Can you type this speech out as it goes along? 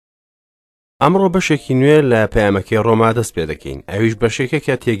ئەمڕۆ بەشێکی نوێ لە پەیمانەکەی ڕۆما دەست پێ دەکەین. ئەویش بەشێکە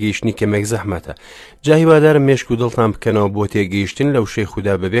کە تێگەیشتنی کەمێک زەحمەتە. جا هیوادارم مێشک و دڵتان بکەنەوە بۆ تێگەیشتن لە وشەی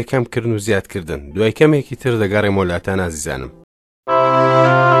خوددا بەبێ کەمکردن و زیادکردن. دوای کەمێکی تر دەگەڕێمەوە وڵاتان ئازیزانم.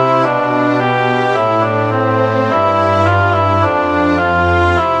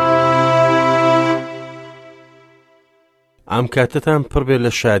 ئەم کاتتان پڕ بێت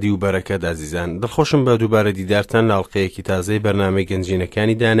لە شادی و بەرەکەت ئازیزان. دڵخۆشم بە دووبارە دیدارتان لە ئەڵقەیەکی تازەی بەرنامەی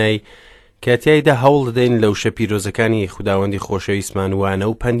گەنجینەکانی دانایی کاتیایدا هەوڵ دەدەین لە وشە پیرۆزەکانی خوداوەندی خۆشەویستمان وانە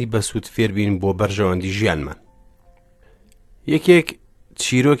و پەندی بەسوود فێربین بۆ بەرژەوەندی ژیانمان. یەکێک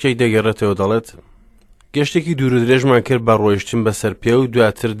چیرۆکێک دەگەڕێتەوە دەڵێت گەشتێکی دوور و درێژمان کرد بە ڕۆیشتن بەسەر پێ و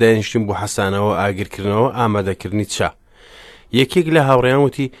دواتر دانیشتین بۆ حەسانەوە ئاگرکردنەوە ئامادەکردنی چا. یەکێک لە هاوڕێیان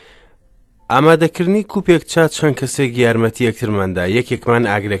وتی ئامادەکردنی کوپێک چات چەند کەسێک یارمەتی یەکترماندا. یەکێکمان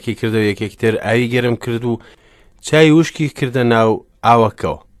ئاگرەکەی کردەوە، یەکێکتر ئاوی گەرم کرد و چای وشکی کردە ناو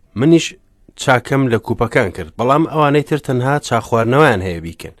ئاوەکەوە. منیش چاکەم لە کوپەکان کرد، بەڵام ئەوانەی تر تەنها چاخواردنەوەیان هەیە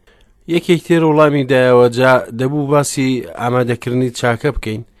بیکەن. یەکێکتر وڵامی دایەوە جا دەبوو باسی ئامادەکردنی چاکە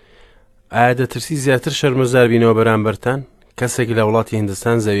بکەین. ئایا دەترسی زیاتر شەرمەزار بینەوە بەرامبەرتان؟ کەسێک لە وڵاتی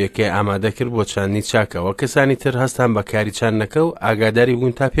هیندستان زەویەکەی ئامادە کرد بۆ چاندنی چاکەوە. کەسانی تر هەستان بە کاری چاندنەکە و ئاگاداری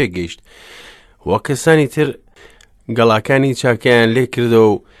بوون تا پێگەیشت. وە کەسانی تر گەڵاکانی چاکەیان لێ کردەوە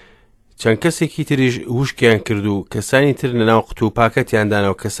و چەند کەسێکی تریش وشکیان کرد و کەسانی تر لەناو قوت و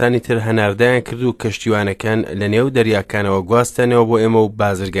پاکەتیاندانەوە. کەسانی تر هەناردایان کرد و کەشتیوانەکان لە نێو دەریاکانەوە گواستانەوە بۆ ئێمە و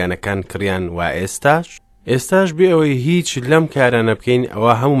بازرگانەکان کڕیان. و ئێستاش بێ ئەوەی هیچ لەم کارانە بکەین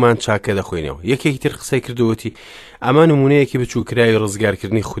ئەوە هەمومان چاکە دەخۆینەوە. یەکێکی تر قسەی کردووەتی ئەمە نمونەیەکی بچووکرای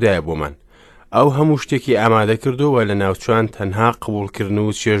ڕزگارکردنی خوددایە بۆمان. ئەو هەموو شتێکی ئامادە کردووە لە ناوچوان تەنها قبولکردن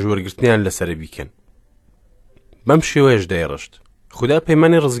و چێژ وەرگرتنیان لەسەر بیکەن. بەم شێوەیەش دەیڕشت. خوددا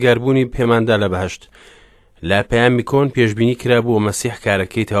پەیمانی ڕزگاربوونی پێماندا لە بەهەشت. لە پەیامی کۆن پێشبینی کرابوو و مەسیح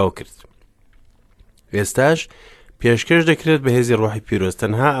کارەکەی تەواو کرد. ئێستاش پێشکەش دەکرێت بە هێزی ڕۆحی پیرۆز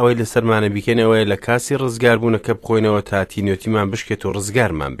تەنها ئەوەی لەسەرمانە بیکەن ئەوەیە لە کاسی ڕزگاربوونەکە بخۆینەوە تا تینۆتیمان بشکێت و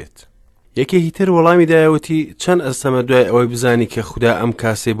ڕزگارمان بێت. یەکێکی تر وەڵامی دایەوەتی چەند ئەستەمە دوای ئەوەی بزانی کە خوددا ئەم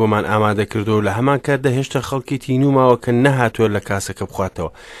کاسەی بۆمان ئامادە کردو و لە هەمان کاتدا هێشتا خەڵکی تینوماوە کە نەهاتووە لە کاسەکە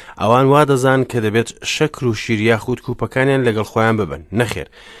بخواتەوە. ئەوان وا دەزان کە دەبێت شەکر و شیر یاخود کوپەکانیان لەگەڵ خۆیان ببن. نەخێر،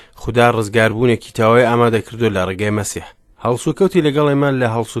 خوددا ڕزگاربوونێکی تاوای ئامادە کردو لە ڕێگای مەسیح. هەڵسوکەوتی لەگەڵ ئێمە لە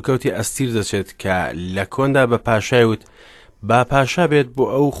هەڵسوکەوتی ئەستیر دەچێت کە لە کۆندا بە پاشای وت با پاشا بێت بۆ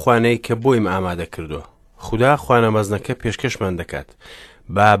ئەو خوانەی کە بۆیم ئامادە کردووە. خوددا خوانە مەزنەکە پێشکەشمان دەکات.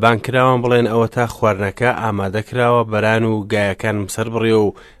 با بانکراوان بڵێن ئەوە تا خواردنەکە ئامادە کراوە، بەران و گایەکانم سەر بڕێ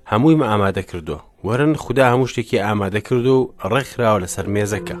و هەموویم ئامادە کردو. وەرن خوددا هەموو شتێکی ئامادە کردو و ڕێکخراوە لەسەر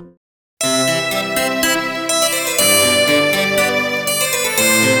مێزەکە.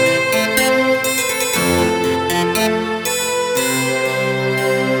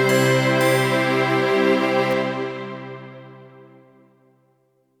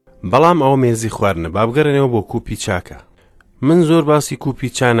 بەڵام ئەوە مێزی خواردنە. با بگەڕێنەوە بۆ کوپی چاکە. من زۆر باسی کوپی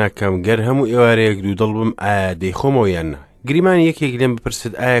چا ناکەم گەر هەموو ئێوارەیەک دوو دڵ بم ئایا دەیخۆمەوە یان نە. گریمان یەکێک لێم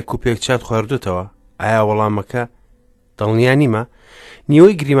بپرسێت ئایا کوپێک چات خواردوتەوە؟ ئایا وەڵامەکە دڵنیانیمە؟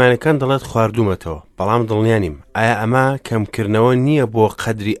 نیوەی گریمانەکان دەڵێت خواردوومەتەوە، بەڵام دڵنیانیم. ئایا ئەمە کەمکردنەوە نییە بۆ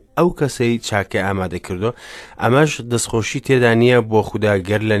قەدری ئەو کەسەی چاکە ئامادە کردو؟ ئەمەش دەستخۆشی تێدا نییە بۆ خوددا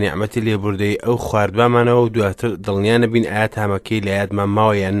گەر لە نیعمەتی لێبوردەی ئەو خواردوامانەوە و دواتر دڵنیانە بین ئایا تامەکەی لە یادمان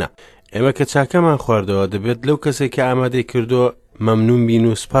ماوە یان نە. ئێمە کە چاکەمان خواردەوە دەبێت لەو کەسێک کە ئامادەی کردو مەمنون بین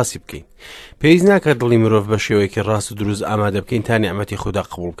و سپاسی بکەین. پێویست ناکات دڵی مرۆڤ بە شێوەیەکی ڕاست و دروست ئامادە بکەین تا نیعمەتی خوددا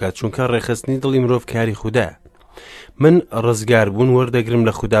قبول بکات، چونکە ڕێخستنی دڵی مرۆڤ کاری خوددایە. من ڕزگاربوون وەردەگرم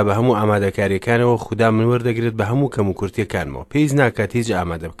لە خوددا بە هەموو ئامادەکاریەکانەوە. خوددا من وەردەگرێت بە هەموو کەم و کورتیەکانمەوە. پێویست ناکات هیچ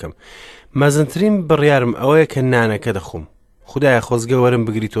ئامادە بکەم. مەزنترین بڕیارم ئەوەیە کە نانەکە دەخۆم. خوددایە خۆزگە وەرم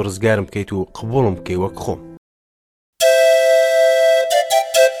بگریت و ڕزگارم بکەیت و قبوڵم بکەی وەک خۆم.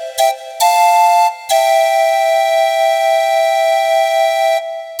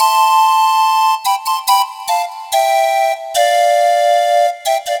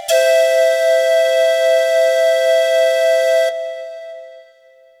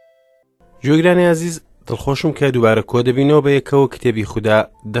 جۆگرانی عزیز، دڵخۆشم کە دووبارە کۆ دەبینەوە بە یەکەوە کتێبی خوددا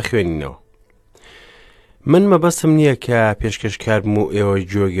دەخوێنینەوە. من مەبەستم نییە کە پێشکەشکار بم و ئێوە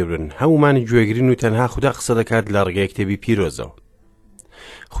گوێگرن. هەمومانی گوێگرین و تەنها خوددا قسە دەکات لە ڕێگای کتێبی پیرۆزەوە.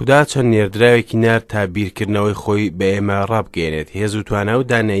 خوددا چەند نێردراوێکی نار تا بیرکردنەوەی خۆی بە ئێمە ڕابگەێنێت. هێز و توانە و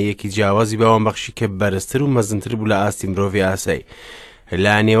داناییەکی جیاوازی باوان بەخشی کە بەرزتر و مەزنتر بوو لە ئاستی مرۆڤی ئاسایی.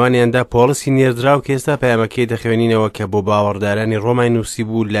 لە نێوانیاندا پۆڵسی نێردراو کە ئێستا پەیمانەکەی دەخوێنینەوە کە بۆ باوەڕدارانی ڕۆمای نووسی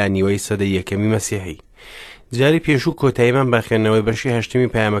بوو لە نیوەی سەدەی یەکەمی مەسیحی. جاری پێشوو کۆتاییمان بەخێنەوەی بەشی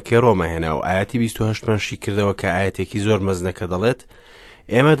هەشتمی پەیمانەکەی ڕۆما هێنا و ئاەتی 28 منشی کردەوە کە ئاەتێکی زۆر مەزنەکە دەڵێت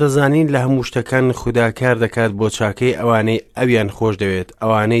ئێمە دەزانین لە هەموو شتەکان خوددا کار دەکات بۆ چاکەی ئەوانەی ئەویان خۆش دەوێت،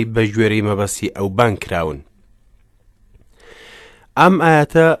 ئەوانەی بە گوێرەی مەبەستی ئەو بان کراون. ئەم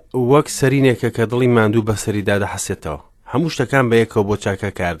ئاەتە وەک سەرینێکە کە دڵی ماندوو بەسەریدا دەحەسێتەوە. هەموو شتەکان بە یەکەوە بۆ چاکە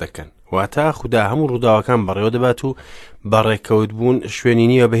کار دەکەن، واتە خوددا هەموو ڕووداوەکان بەڕێوە دەبات و بەڕێکەوت بوون شوێنی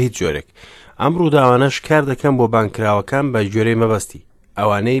نییە بە هیچ جۆرێک. ئەم ڕووداوانەش کار دەکەن بۆ بانکراوەکان بە گوێرەی مەبەستی،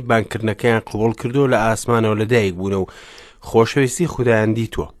 ئەوانەی بانکردنەکەیان قبوڵ کردو لە ئاسمانەوە لەدایک بوونە و خۆشەویستی خوددایان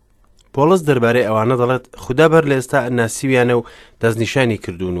دیتووە. پۆلس دەربارەی ئەوانە دەڵێت خوددا بەر لە ئێستا ناسیویانە و دەستنیشانی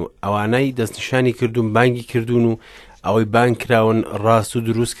کردوون و ئەوانەی دەستنیشانی کردوون بانگی کردوون و ئەوەی بانگ کراون ڕاست و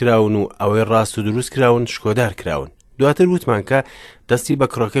دروست کراون و ئەوەی ڕاست و دروست کراون شکۆدار کراون. دواتر وتمان کە دەستی بە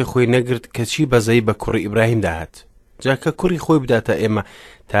کوڕەکەی خۆی نەگرت کە چی بەزەی بە کوڕی ئیبراهیم داهات، جاکە کوڕی خۆی بداتە ئێمە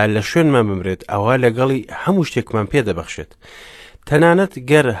تا لە شوێنمان بمرێت، ئەوە لەگەڵی هەموو شتێکمان پێدەبەخشێت. تەنانەت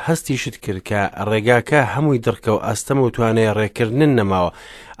گەر هەستیشت کرد کە ڕێگاکە هەمووی دڕکە و ئەستەمە و توانێت ڕێکردن نەماوە،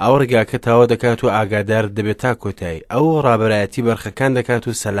 ئەو ڕێگاکە تاوە دەکات و ئاگادار دەبێت تا کۆتایی، ئەو ڕابەرایەتی بەرخەکان دەکات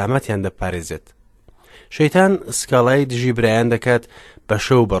و سەلامەتیان دەپارێزێت. شەیتان سکاڵای دژی برایان دەکات بە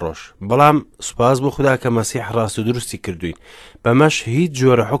شەو بەڕۆژ، بەڵام سوپاس بۆ خوددا کە مەسیح ڕاست و دروستی کردوین، بەمەش هیچ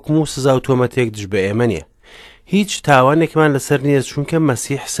جۆرە حکم و سزا و تۆمەتێک دژ بە ئێمە نییە. هیچ تاوانێکمان لەسەر نییە، چونکە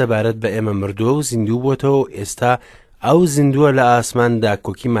مەسیح سەبارەت بە ئێمە مردووە و زیندوو بووەتەوە و ئێستا ئەو زیندووە لە ئاسماندا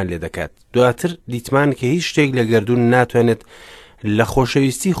کۆکیمان لێ دەکات. دواتر دیتمان کە هیچ شتێک لە گەردوون ناتوانێت لە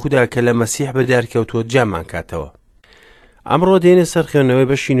خۆشەویستی خوددا کە لە مەسیح بەدارکەوتووە جامان کاتەوە. ئەمڕۆ دێنێ سەر خوێندنەوەی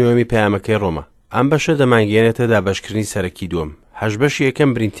بەشی نوێمی پەیمانەکەی ڕۆما. ئەم بەشە دەمانگەێنێتە دابەشکردنی سەرەکی دووەم. 8 بەشی یەکەم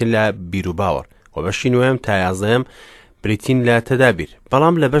بریتین لە بیر و باوەڕ و بەشی نوێم تا 11ەم بریتین لە تەدابیر،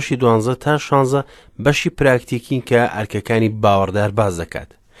 بەڵام لە بەشی 12 تا 16 بەشی پراکتیکین کە ئەرکەکانی باوەڕدار باز دەکات.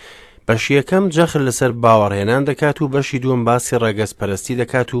 بەشی یەکەم جەخر لەسەر باوەڕهێنان دەکات و بەشی دووەم باسی ڕەگەزپەرستی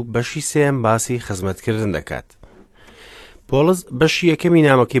دەکات و بەشی سێم باسی خزمەتکردن دەکات. پۆلس بەشی یەکەمی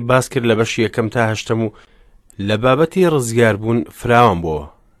نامەکەی باس کرد لە بەشی یەکەم تا 8 و لە بابەتی ڕزگاربوون فراوان بووە.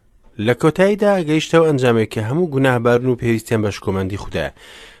 لە کۆتاییدا گەیشتەوە ئەنجامێک کە هەموو گوناهبارن و پێویستیان بە شکۆمەندی خوددایە.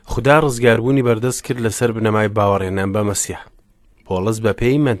 خوددا ڕزگاربوونی بەردەست کرد لەسەر بنەمای باوەڕهێنان بە مەسیح. پۆلس بە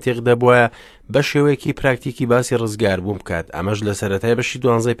پێی منتیق دەبووە بە شێوەیەکی پراکتیکی باسی ڕزگاربوون بکات، ئەمەش لە سەرەتای بەشی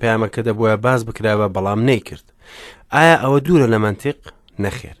 12 پەیامەکە دەبووە باز بکراوە بەڵام نەیکرد. ئایا ئەوە دوورە لە منتیق؟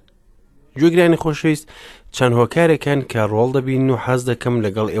 نەخێر. گوێگرانی خۆشەویست، چەند هۆکارێکن کە ڕۆڵ دەبین و حەز دەکەم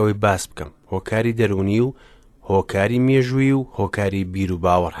لەگەڵ ئێوەی باس بکەم. هۆکاری دەرونی و هۆکاری مێژووی و هۆکاری بیر و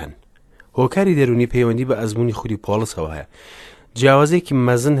باوەڕ هەن. هۆکاری دەرونی پەیوەندی بە ئەزموونی خودی پۆلسەوە هەیە. جیاوازێکی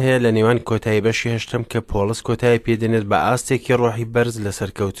مەزن هەیە لە نێوان کۆتایی بەشی 8 کە پۆلس کۆتایی پێدێنێت بە ئاستێکی ڕۆحی بەرز لە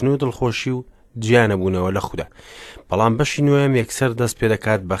سەرکەوتن و دڵخۆشی و گیانەبوونەوە لە خوددا، بەڵام بەشی نوێم یەکسەر دەست پێ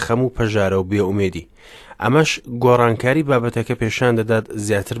دەکات بە خەم و پەژارە و بێئومێدی. ئەمەش گۆڕانکاری بابەتەکە پێشان دەدات،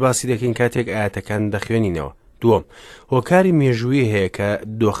 زیاتر باسی دەکەین کاتێک ئاەتەکان دەخوێنینەوە. دووەم، هۆکاری مێژووی هەیە کە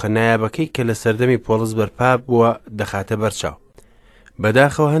دۆخە نایابەکەی کە لە سەردەمی پۆلس بەرپا بووە دەخاتە بەرچاو.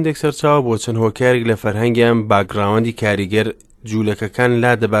 بەداخەوە هەندێک سەرچاوە بۆ چەند هۆکارێک لە فەرهەنگیان باگراوەندی کاریگەر جوولەکەکان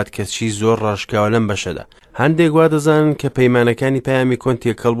لا دەبات کە چی زۆر ڕاشکاوە لەم بەشەدا. هەندێک وا دەزانن کە پەیمانەکانی پەیامی کۆن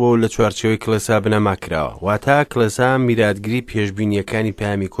تێکەڵ بووە و لە چوارچێوەی کڵێسا بنەما کراوە، واتە کڵێسا میراتگری پێشبینیەکانی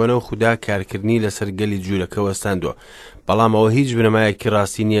پەیامی کۆنە و خوددا کارکردنی لەسەر گەلی جوولەکە وەستاندووە، بەڵام ئەوە هیچ بنەمایەکی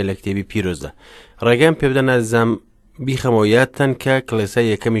ڕاستی نییە لە کتێبی پیرۆزدا. ڕێگەم پێ بدەن ئازام بیخەمەوە یادتان کە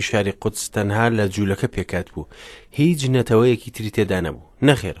کڵێسای یەکەمی شاری قودس تەنها لە جوولەکە پێکات بوو، هیچ نەتەوەیەکی تری تێدا نەبوو.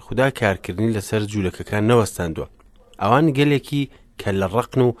 نەخێر، خوددا کارکردنی لەسەر جوولەکەکان نەوەستاندووە. ئەوان گەلێکی کە لە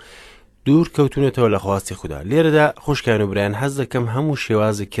ڕقن و دوور کەوتونەتەوە لە خواستی خوددا. لێرەدا خوشکان و برایان حەز دەکەم هەموو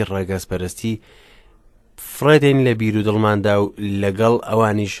شێوازێکی ڕێگەزپەرستی فرێدەین لە بیر و دڵماندا و لەگەڵ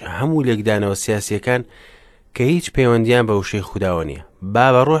ئەوانیش هەموو لێکدانەوە سیاسیەکان کە هیچ پەیوەندیان بە وشەی خودداوە نییە، با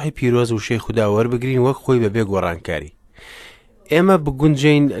بە ڕۆحی پیرۆز وشەی خوددا وەربگرین وەک خۆی بەبێ گۆڕانکاری. ئێمە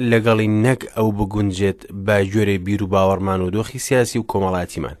بگونجین لەگەڵی نەک ئەو بگونجێت بە گوێرەی بیر و باوەڕمان و دۆخی سیاسی و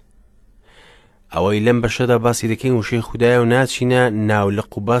کۆمەڵاتیمان. ئەوەی لەم بەشەدا باسی دەکەین وشەی خوددایە و ناچینە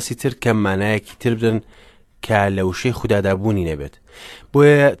ناولق و باسی تر کە مانایەکی تر بدەن کە لە وشەی خوددادابوونی نەبێت.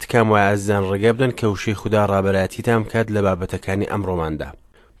 بۆیە تکام وایە ئازیزان ڕێگە بدەن کە وشەی خوددا ڕابەرایەتیتان بکات لە بابەتەکانی ئەمڕۆماندا.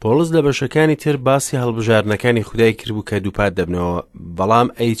 پۆلس لە بەشەکانی تر باسی هەڵبژارنەکانی خودای کردبوو کە دووپات دەبنەوە، بەڵام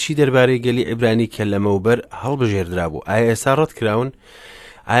ئەیچی دەربارەی گەلی عیبرانی کە لەمەوبەر هەڵبژێردرا بوو. ئایا ئێستا ڕەت کراون؟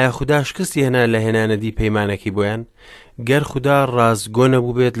 ئایا خوددا شکستی هێنا لە هێنانەدی پەیمانەکەی بۆیان؟ گەر خوددا ڕازگۆ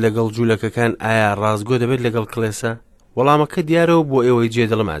نەبوو بێت لەگەڵ جوولەکەکان، ئایا ڕازگۆ دەبێت لەگەڵ کڵێسا؟ وەڵامەکە دیارەوە بۆ ئێوەی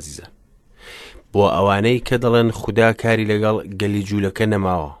جێدڵم ئازیزە. بۆ ئەوانەی کە دەڵێن خوددا کاری لەگەڵ گەلی جوولەکە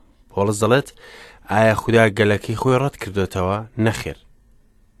نەماوە. پۆلس دەڵێت ئایا خوددا گەلەکەی خۆی ڕەت کردوێتەوە؟ نەخێر.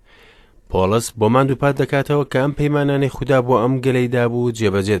 پۆلس بۆمان دووپات دەکاتەوە کە ئەم پەیمانانەی خوددا بۆ ئەم گەلەیدا بوو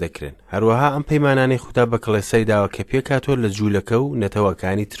جێبەجێ دەکرێن. هەروەها ئەم پەیمانانەی خوددا بە کڵێسای داوە کە پێکاتۆ لە جوولەکە و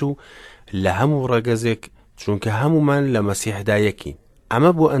نەتەوەکانی تر و لە هەموو ڕەگەزێک، چونکە هەمومان لە مەسیحدا یەکین.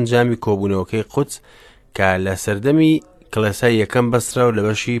 ئەمە بۆ ئەنجامی کۆبوونەوەکەی قودس کە لە سەردەمی کڵێسای یەکەم بەسرا و لە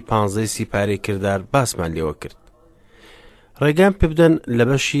بەشی 15 سیپارەی کردار باسمان لێوە کرد. ڕێگام پێ بدەن لە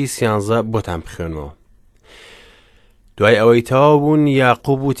بەشی 13 بۆتان بخوێنەوە. دوای ئەوەی تەواو بوون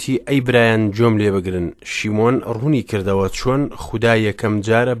یاقوب وتی ئەی برایان جۆم لێ بگرن. شیمۆن ڕوونی کردەوە چۆن خوددا یەکەم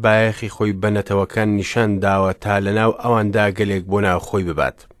جارە بایەخی خۆی بە نەتەوەکان نیشان داوە تا لەناو ئەواندا گەلێک بۆ ناو خۆی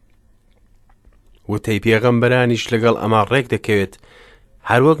ببات. وتەی پێغەمبەرانیش لەگەڵ ئەمە ڕێک دەکەوێت.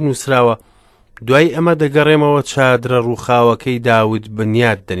 هەروەک نووسراوە دوای ئەمە دەگەڕێمەوە چادرە ڕووخاوەکەی داود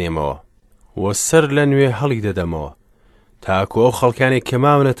بنیاد دەنێمەوە و سەر لە نوێ هەڵی دەدەمەوە تاکو ئەو خەڵکانێک کە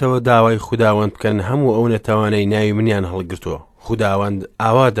ماونەتەوە داوای خوداوەند بکەن هەموو ئەو نەتەوانەی ناوی منیان هەڵگرتووە. خوداوەند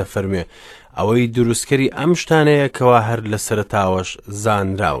ئاوا دەفەرمێ ئەوەی دروستکەری ئەم شتانەیە کەوا هەر لە سەرتاوەش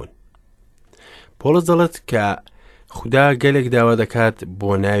زانراون. پۆلس دەڵێت کە خوددا گەلێک داوا دەکات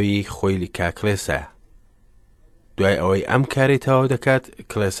بۆ ناوی خۆی کاکلێسایە. دوای ئەوەی ئەم کاری تەواو دەکات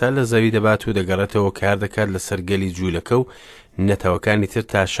کلێسا لە زەوی دەبات و دەگەڕێتەوە کار دەکات لەسەر گەلی جوولەکە و نەتەوەکانی تر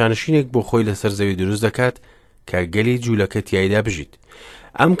تا شانشینێک بۆ خۆی لەسەر زەوی دروست دەکات کە گەلی جوولەکە تیایدا بژیت.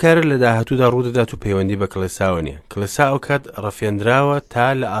 ئەم کارە لە داهاتوودا ڕوودەدات و پەیوەندی بە کلێساوە نییە. کلێسا ئەو کات ڕەفێنراوە تا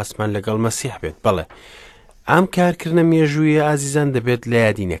لە ئاسمان لەگەڵ مەسیح بێت. بەڵێ ئەم کارکردنە مێژوویە ئازیزان دەبێت لە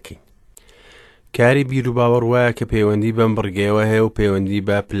یادی نەکەین. کاری بیر و باوەڕ وایە کە پەیوەندی بەم بڕگەیەوە هەیە و پەیوەندی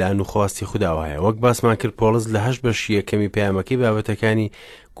بە پلان و خواستی خودداوە هەیە. وەک باسمان کرد پۆلس لە 8 بەشی یەکەمی پەیامەکەی بابەتەکانی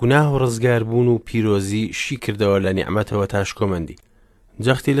گوناه و ڕزگاربوون و پیرۆزی شی کردەوە لە نیعمەتەوە تا شکۆمەندی.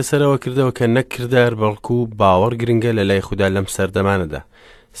 جەختی لەسەرەوە کردەوە کە نەک کردار بەڵکو و باوەڕ گرنگە لە لای خوددا لەم سەردەمانەدا،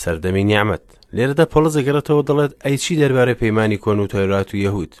 سەردەمی نیعمەت. لێرەدا پۆلس دەگەڕێتەوە دەڵێت ئەی چی دەربارەی پەیمانی کۆن و تەورات و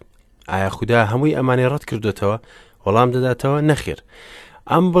یەهود؟ ئایا خوددا هەمووی ئەمانەی ڕەت کردوێتەوە؟ وەڵام دەداتەوە نەخێر.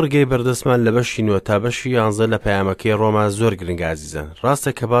 ئەم بڕگەی بەردەستمان لە بەشی 9 تا بەشی 11 لە پەیامەکەی ڕۆما زۆر گرنگ ئازیزان.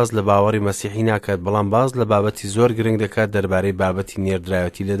 ڕاستە کە باز لە باوەڕی مەسیحی ناکات، بەڵام باز لە بابەتی زۆر گرنگ دەکات دەربارەی بابەتی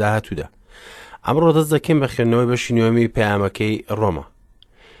نێردرایەتی لە داهاتوودا. ئەمڕۆ دەست دەکەین بە خوێندنەوەی بەشی 9 پەیامەکەی ڕۆما.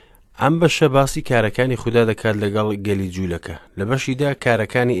 ئەم بەشە باسی کارەکانی خوددا دەکات لەگەڵ گەلی جوولەکە. لە بەشیدا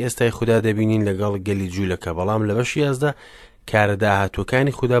کارەکانی ئێستای خوددا دەبینین لەگەڵ گەلی جوولەکە، بەڵام لە بەشی 11 کارە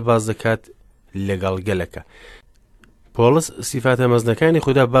داهاتووەکانی خوددا باز دەکات لەگەڵ گەلەکە. پۆلس سیفاتە مەزنەکانی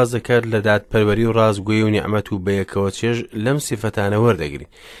خوددا باز دەکات لە دادپەروەری و ڕازگویی و نیعمەت و بەیەکەوە چێژ لەم سیفەتانە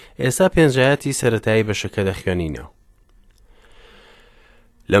وەردەگرین. ئێستا پێنجایەتی سەرەتایی بەشەکە دەخوێنینەوە.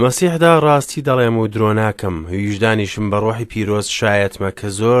 لە مەسیحدا ڕاستی دەڵێم و درۆ ناکەم، ویژدانیشم بە ڕۆحی پیرۆز شایەتمە کە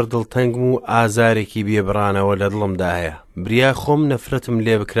زۆر دڵتەنگم و ئازارێکی بێبڕانەوە لە دڵمدا هەیە. بریا خۆم نەفرەتم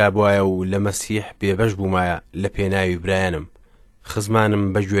لێ بکرابوایە و لە مەسیح بێبەش بوومایە لە پێناوی برایانم. خزمانم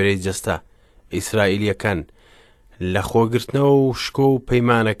بە گوێرەی جەستا ئیسرائیلیەکان لەخۆگرتنەوە و شکۆ و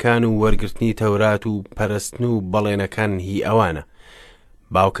پەیمانەکان و وەرگرتنی تەورات و پەرستن و بەڵێنەکان هی ئەوانە.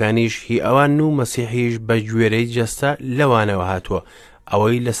 باوکانیش هی ئەوان و مەسیحیش بە گوێرەی جەستا لەوانەوە هاتووە،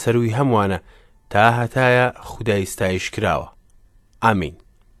 ئەوەی لە سەروی هەمووانە تا هەتایە خودای ستایش کراوە. ئامین.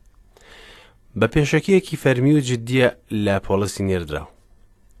 بە پێشەکیەکی فەرمی و جددیە لە پۆلسی نێردراو.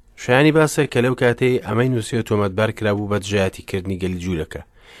 شایانی باسە کە لەو کاتەی ئەمەی نووسێت تۆمەتبار کرابوو بە دژایەتیکردنی گەلی جوولەکە.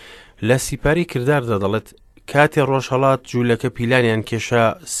 لە سیپاری کرداردا دەڵێت کاتێ ڕۆژهەڵات جوولەکە پیلانیان کێشا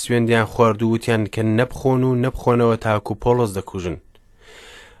سوێندیان خوارد و وتیان کە نەبخۆن و نەبخۆنەوە تاکو پۆلس دەکوژن.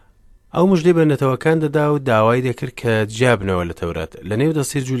 ئەو مژدەی بە نەتەوەکان دەدا و داوای دەکرد کە جیابنەوە لە تەورات. لە نێو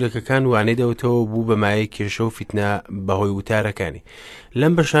دەستی جوولەکەکان وانەی دەوتەوە بوو بە مایەی کێشە و فیتنە بەهۆی وتارەکانی.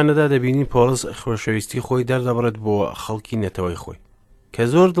 لەم بەشانەدا دەبینین پۆلس خۆشەویستی خۆی دەردەبڕێت بۆ خەڵکی نەتەوەی خۆی کە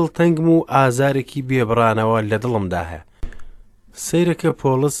زۆر دڵتەنگم و ئازارێکی بێبڕانەوە لە دڵمدا هەیە. سەیرەکە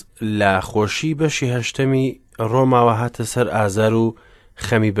پۆلس لە خۆشی بەشی 8 ڕۆماوە هاتە سەر ئازار و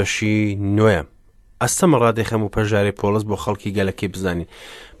خەمی بەشی 9. ئەستەمە ڕادێخەم و پەژارێ پۆلس بۆ خەڵکی گەلەکەی بزانین.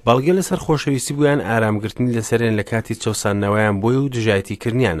 بەڵگە لەسەر خۆشەویستی بوویان ئارامگرتنی لەسەرێن لە کاتی چەوساننەوەیان بۆی و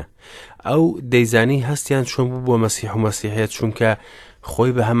دژایەتیکردنیانە. ئەو دەیزانی هەستیان چۆن بوو بۆ مەسیح و مەسیحیەت چونکە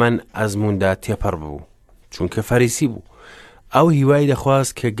خۆی بە هەمان ئەزموندا تێپەڕ بوو، چونکە فەریسی بوو. ئەو هیوای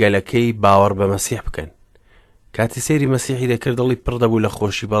دەخواست کە گەلەکەی باوەڕ بە مەسیح بکەن. کاتی سەیری مەسیحی دەکرد دڵی پڕ دەبوو لە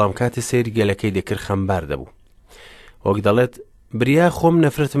خۆشی، بەڵام کاتی سەیری گەلەکەی دەکرد خەمبار دەبوو. وەک دەڵێت بریا خۆم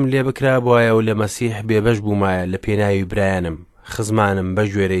نەفرەتم لێ بکرا بوایە و لە مەسیح بێبەش بوومایە لە پێناوی برایانم. خزمانم بە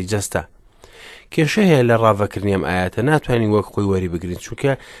گوێرەی جەستا. کێشە هەیە لە ڕاوەکردنی ئەم ئاەتە، ناتوانین وەک خۆی وەری بگرین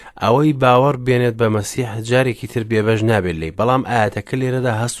چونکە ئەوەی باوەڕ بێنێت بە مەسیح جارێکی تر بێبەش نابێت لێی. بەڵام ئاەتەکە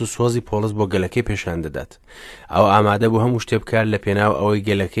لێرەدا هەست و سۆزی پۆلس بۆ گەلەکەی پێشان دەدات. ئەو ئامادە بوو هەموو شتێ بکات لە پێناو ئەوەی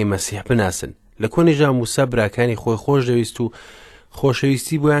گەلەکەی مەسیح بناسن. لە کۆنیژا موسا براکانی خۆی خۆش دەویست و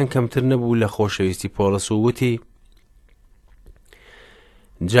خۆشەویستی بۆیان کەمتر نەبوو لە خۆشەویستی پۆڵس و وتی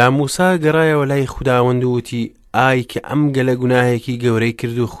جا موسا گەڕایەوە لای خوداوەند و وتی ئای کە ئەم گەلە گوناهێکی گەورەی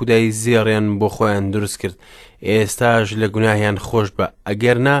کرد و خودای زێڕیان بۆ خۆیان دروست کرد ئێستاش لە گوناهیان خۆش بە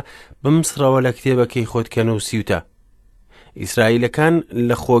ئەگەرنا بمسڕەوە لە کتێبەکەی خۆت کەنە و سیوتە. ئیسرائیلەکان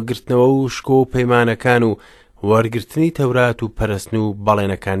لە خۆگرتنەوە و شکۆ و پەیمانەکان و وەرگرتنی تەورات و پەرستن و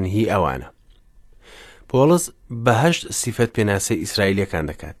بەڵێنەکان هی ئەوانە. پۆڵس بە 8 سیفەت پێناسەی ئیسرائیلەکان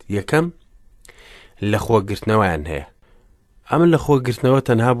دەکات. یەکەم لە خۆگرتنەوەیان هەیە. ئەم لە خۆگرتنەوە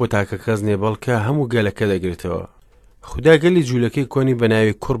تەنها بۆ تاکە کەس نیە بەڵکە هەموو گەلەکە دەگرێتەوە. خوددا گەلی جوولەکەی کۆنی بە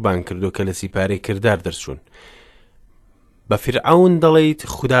ناوی قوربان کردو کە لە سیپارەی کردار دەرچوون. بە فرعون دەڵێیت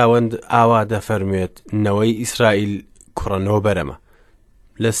خوداوەند ئاوا دەفەرموێت نەوەی ئیسرائیل کوڕەنەوە بەرەمە.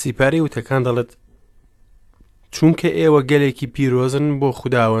 لە سیپارەی وتەکان دەڵێت چونکە ئێوە گەلێکی پیرۆزن بۆ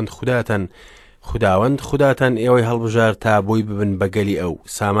خوداوەند خوداتان ئێوەی هەڵبژار تا بۆی ببن بە گەلی ئەو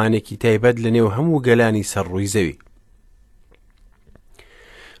سامانێکی تایبەت لە نێو هەموو گەلانی سەرڕووی زەوی.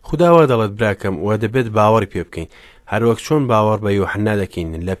 خوداوە دەڵێت براکەم و دەبێت باوەڕی پێ بکەین هەروەک چۆن باوەڕ بە یوحەنا دەکەین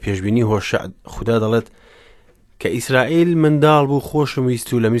لە پێشبینی هۆشە. خوددا دەڵێت کە ئیسرائیل منداڵ بوو خۆشم ویست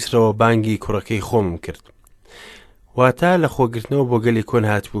و لە میسرەوە بانگی کوڕەکەی خۆمم کرد. واتە لە خۆگرتنەوە بۆ گەلی کۆن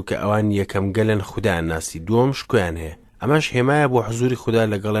هاتبوو کە ئەوان یەکەم گەلن خوددایان ناسی دووەم شکۆیان هەیە. ئەمەش هێمایە بۆ حزوری خوددا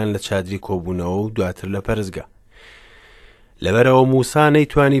لەگەڵیان لە چادری کۆبوونەوە و دواتر لە پەرزگا. لەبەرەوە موسا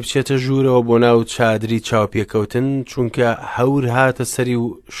نەیتوانی بچێتە ژوورەوە بۆ ناو چادری چاوپێکەوتن چونکە هەور هاتە سەری و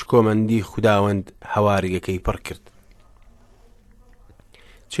شکۆمەندی خوداوەند هەوارگەکەی پڕ کرد.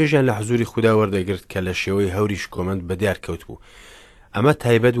 چێژیان لە حزوری خوددا وەردەگرت کە لە شێوەی هەوری شکۆمەند بەدیار کەوت بوو. ئەمە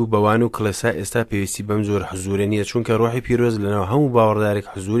تایبەت بوو بەوان و کڵێسا ئێستا پێویستی بەم زۆر حزورە نییە چونکە ڕۆحی پیرۆز لەناو هەموو باوەڕدارێک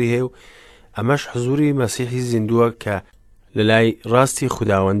حزوری هەیە و ئەمەش حزوری مەسیحی زیندووە کە لە لای ڕاستی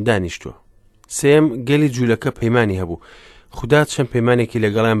خوداوەند دانیشتووە. سێم گەلی جوولەکە پەیمانی هەبوو. خوددا چەند پەیمانێکی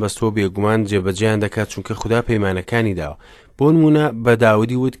لەگەڵیان بەستەوە بێگومان جێبەجێیان دەکات چونکە خوددا پەیمانەکانی داوە. بۆ نمونە بە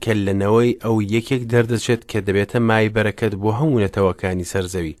داودی وت کە لەنەوەی ئەو یەکێک دەردەچێت کە دەبێتە مای بەرەکەت بۆ هەموو نەتەوەکانی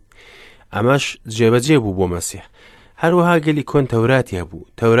سەرزەوی. ئەمەش جێبەجێ بوو بۆ مەسیح. هەروەها گەلی کۆن تەوراتی هەبوو.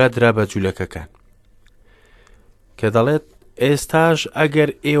 تەورات درا بە جوولەکەکان کە دەڵێت ئێستاش ئەگەر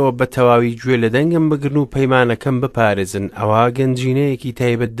ئێوە بە تەواوی گوێ لە دەنگم بگرن و پەیمانەکەم بپارێزن ئەوە گەنجینەیەکی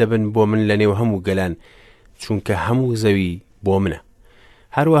تایبەت دەبن بۆ من لە نێو هەموو گەلان چونکە هەموو زەوی بۆ منە.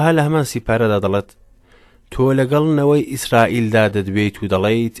 هەروەها لە هەمان سیپارەدا دەڵێت تۆ لەگەڵنەوەی ئیسرائیلدا دەدبێت و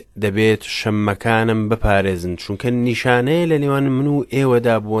دەڵێیت دەبێت شەممەکانم بپارێزن چونکە نیشانەیە لە نێوان من و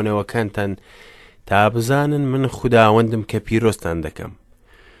ئێوەدا بۆنەوەکانتان تا بزانن من خوداوەندم کە پیرۆستان دەکەم.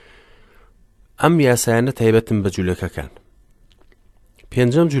 ئەم یاسایانە تایبەتم بە جوولەکەکان.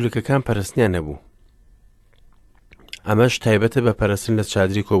 پێنجەم جوولەکەکان پەرستنیان هەبوو. ئەمەش تایبەتە بە پەرستن لە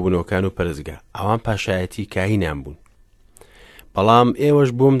چادری کۆبوونەوەکان و پەرزگا. ئەوان پاشایەتی کاهینان بوون. بەڵام ئێوەش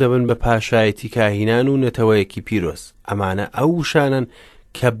بۆم دەبن بە پاشایەتی کاهینان و نەتەوەیەکی پیرۆز. ئەمانە ئەو وشانن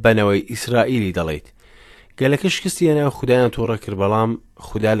کە بەنەوەی ئیسرائیلی دەڵێیت. گەلەکە شکستی هێنا و خودایان تۆڕە کرد بەڵام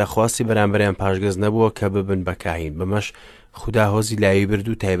خوددا لە خواستی بەرامبەریان پاشگەز نەبووە کە ببن بە کاهین. بەمەش خوددا هۆزی لای برد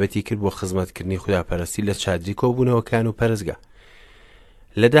و تایبەتی کرد بۆ خزمەتکردنی خوداپەرستی لە چادری کۆبوونەوەکان و پەرزگا.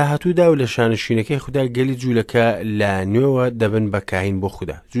 لە داهاتوودا و لە شانشینەکەی خوددا گەلی جوولەکە لە نوێوە دەبن بە کاهین بۆ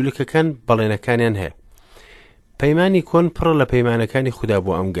خوددا. جوولەکەکان بەڵێنەکانیان هەیە. پەیمانی کۆن پڕە لە پەیمانەکانی خوددا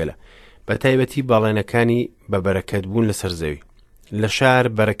بۆ ئەم گەلە بە تایبەتی باڵێنەکانی بە بەرەکەت بوون لە سەرزەوی. لە شار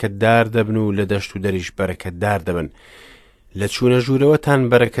بەرەکەتدار دەبن و لە دەشت و دەریش بەرەکەتدار دەبن. لە چوونە ژوورەوەتان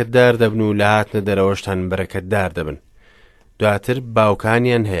بەرەکەتدار دەبن و لە هاتنە دەرەوەشتان بەرەکەتدار دەبن. دواتر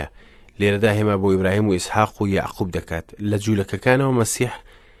باوکانیان هەیە. لێرەدا هێمە بۆ ئیبراهیم و ئیسحاق و یعقوب دەکات. لە جوولەکەکانەوە مەسیح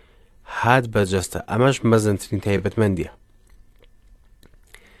هات بەجەستە. ئەمەش مەزنترین تایبەتمەندیە.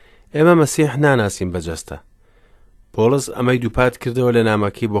 ئێمە مەسیح ناناسین بەجەستە. پۆڵس ئەمەی دووپات کردەوە لە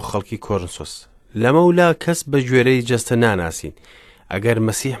نامەکەی بۆ خەڵکی کۆرنسۆس. لەمەولا کەس بە ژێرەی جەستە ناناسین. ئەگەر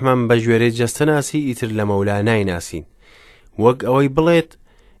مەسیحمان بە ژێرەی جەستە ناسی ئیتر لە مەولا نایناسین. وەک ئەوەی بڵێت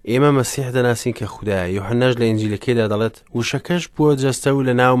ئێمە مەسیح دەناسین کە خوددایە. یوحەناش لە ئینجیلەکەیدا دەڵێت وشەکەش بووە جەستە و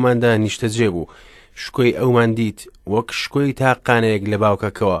لە ناوماندا نیشتەجێ بوو. شکۆی ئەومان دیت وەک شکۆی تاقانەیەک لە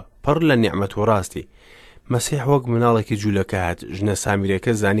باوکەکەوە پڕ لە نیعمەت و ڕاستی. مەسیح وەک مناڵێکی جوولەکە هات. ژنە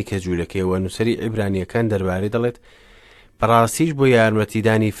سامیرەکە زانی کە جوولەکەیەوە نووسەری عیبرانیەکان دەربارەی دەڵێت بەڕاستیش بۆ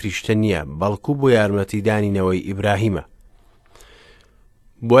یارمەتیدانی فریشتە نییە بەڵکو بۆ یارمەتیدانینەوەی ئیبراهیمە.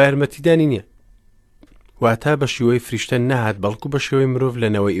 بۆ یارمەتیدانی نییە واتە بە شێوەی فریشتە نەهات بەڵکو بە شێوەی مرۆڤ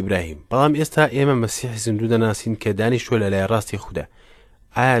لەنەوەی ئیبراهیم. بەڵام ئێستا ئێمە مەسیح زیندوو دەناسین کە دانیشتووە لە لای ڕاستی خوددا.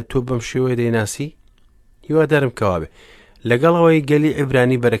 ئایا تۆ بەم شێوەیە دەیناسی؟ هیوادارم کەوابێ. لەگەڵەوەی گەلی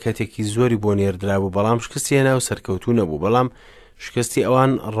عیبرانی بەرەکەتێکی زۆری بۆ نێردرا بوو بەڵام شکستی هێنا و سەرکەوتوو نەبوو. بەڵام شکستی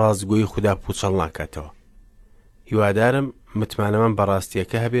ئەوان ڕازگۆیی خوددا پوچەڵ ناکاتەوە. هیوادارم متمانەمان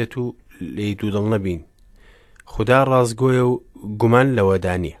بەڕاستیەکە هەبێت و لێی دوودڵ نەبین. خوددا ڕازگۆیە و گومان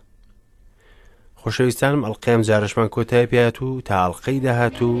لەوەدا نییە. خۆشەویستانم، ئەڵقەیەم جارشمان کۆتای پێهات و تا ئەڵقەی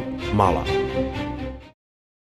داهات و ماڵە.